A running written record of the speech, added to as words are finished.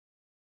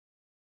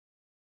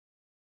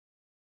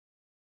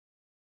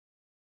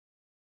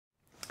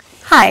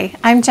Hi,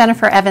 I'm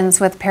Jennifer Evans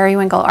with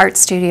Periwinkle Art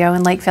Studio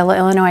in Lakeville,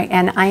 Illinois,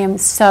 and I am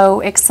so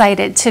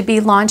excited to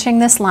be launching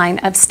this line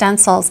of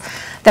stencils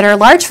that are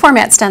large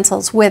format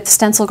stencils with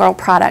StencilGirl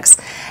products.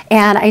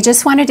 And I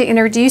just wanted to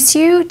introduce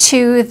you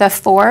to the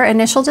 4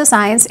 initial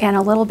designs and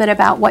a little bit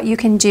about what you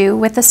can do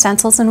with the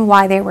stencils and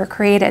why they were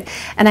created.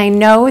 And I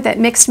know that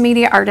mixed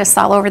media artists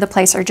all over the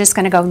place are just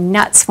going to go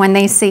nuts when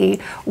they see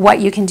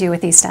what you can do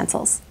with these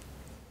stencils.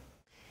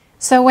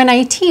 So when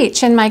I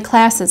teach in my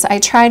classes, I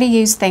try to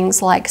use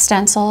things like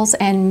stencils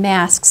and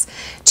masks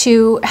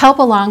to help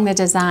along the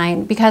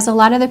design, because a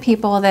lot of the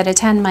people that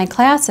attend my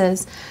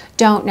classes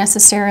don't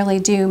necessarily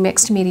do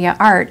mixed media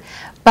art,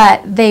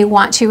 but they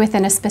want to,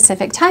 within a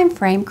specific time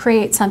frame,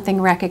 create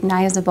something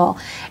recognizable.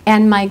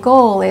 And my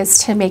goal is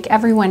to make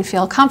everyone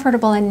feel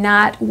comfortable and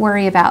not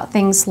worry about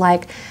things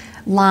like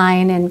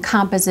line and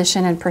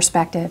composition and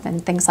perspective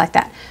and things like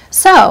that.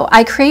 So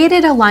I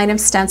created a line of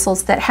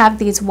stencils that have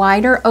these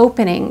wider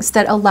openings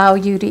that allow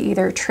you to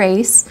either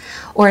trace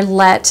or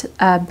let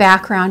a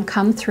background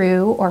come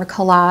through or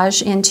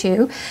collage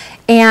into.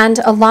 And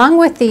along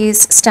with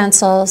these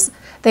stencils,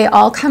 they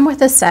all come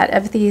with a set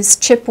of these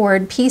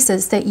chipboard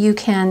pieces that you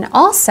can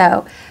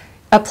also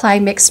apply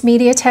mixed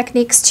media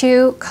techniques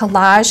to,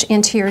 collage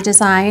into your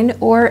design,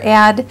 or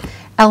add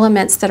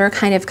elements that are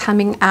kind of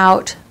coming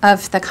out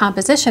of the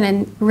composition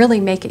and really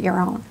make it your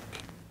own.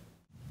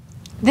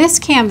 This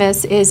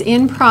canvas is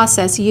in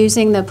process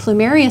using the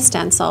Plumeria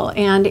stencil,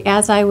 and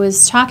as I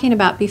was talking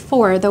about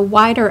before, the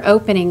wider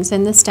openings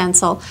in the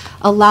stencil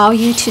allow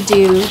you to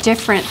do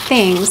different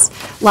things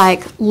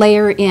like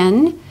layer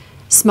in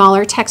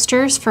smaller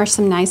textures for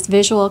some nice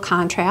visual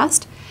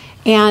contrast.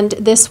 And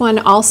this one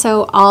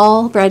also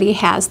already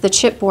has the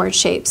chipboard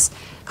shapes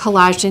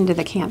collaged into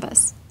the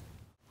canvas.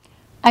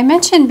 I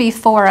mentioned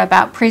before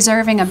about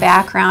preserving a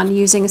background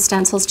using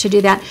stencils to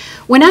do that.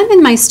 When I'm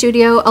in my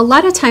studio, a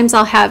lot of times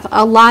I'll have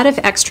a lot of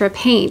extra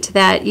paint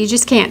that you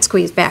just can't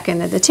squeeze back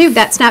into the tube.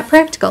 That's not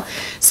practical.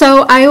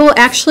 So I will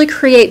actually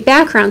create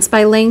backgrounds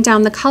by laying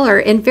down the color,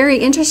 and very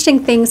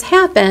interesting things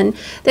happen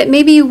that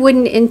maybe you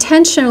wouldn't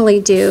intentionally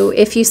do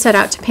if you set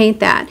out to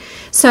paint that.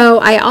 So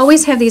I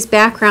always have these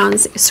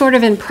backgrounds sort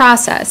of in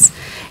process.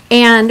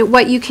 And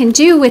what you can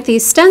do with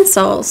these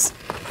stencils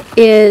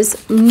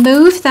is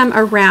move them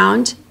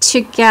around to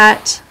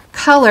get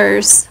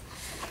colors,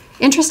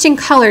 interesting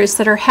colors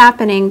that are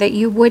happening that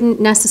you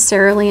wouldn't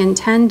necessarily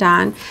intend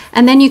on.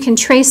 And then you can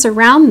trace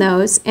around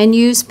those and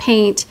use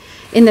paint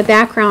in the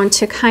background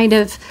to kind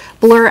of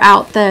blur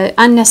out the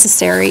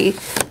unnecessary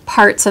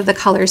parts of the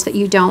colors that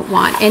you don't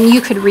want. And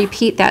you could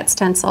repeat that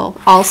stencil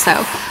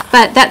also.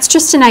 But that's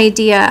just an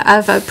idea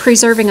of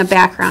preserving a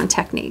background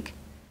technique.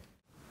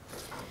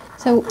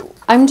 So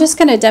I'm just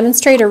going to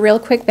demonstrate a real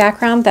quick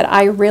background that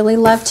I really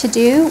love to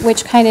do,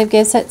 which kind of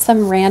gives it some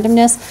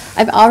randomness.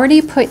 I've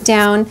already put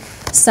down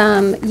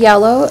some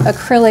yellow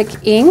acrylic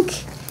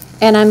ink,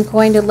 and I'm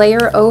going to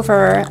layer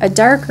over a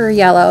darker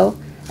yellow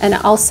and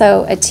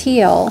also a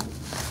teal,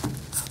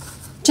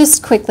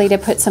 just quickly to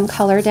put some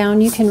color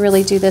down. You can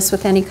really do this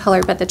with any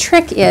color, but the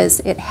trick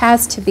is it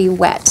has to be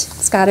wet.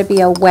 It's got to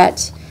be a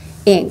wet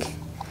ink.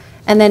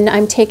 And then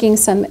I'm taking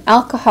some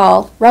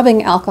alcohol,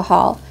 rubbing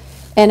alcohol,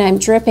 and I'm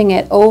dripping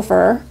it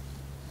over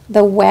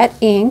the wet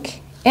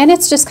ink, and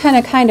it's just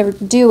kind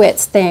of do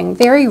its thing.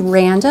 Very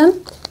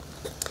random,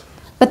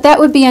 but that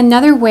would be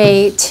another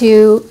way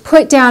to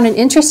put down an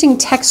interesting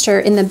texture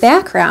in the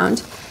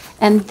background,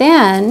 and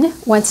then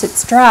once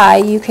it's dry,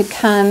 you could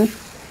come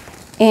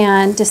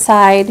and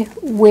decide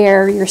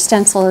where your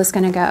stencil is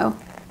going to go.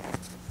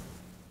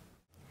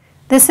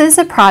 This is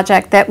a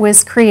project that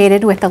was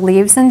created with the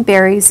Leaves and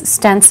Berries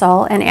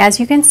stencil, and as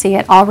you can see,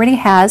 it already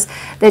has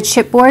the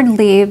chipboard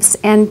leaves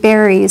and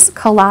berries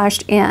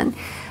collaged in.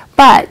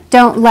 But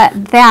don't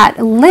let that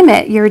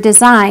limit your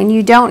design.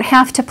 You don't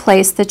have to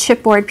place the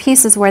chipboard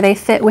pieces where they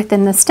fit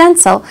within the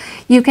stencil.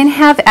 You can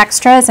have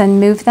extras and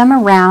move them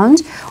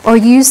around, or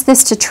use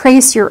this to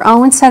trace your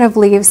own set of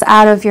leaves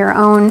out of your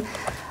own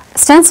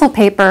stencil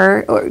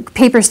paper, or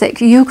papers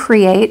that you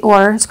create,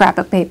 or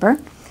scrapbook paper,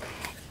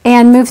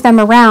 and move them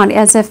around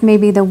as if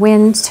maybe the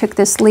wind took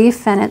this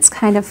leaf and it's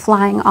kind of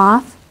flying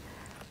off.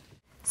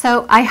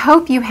 So I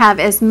hope you have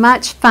as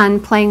much fun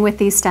playing with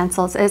these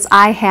stencils as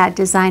I had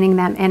designing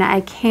them, and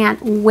I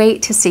can't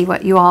wait to see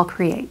what you all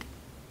create.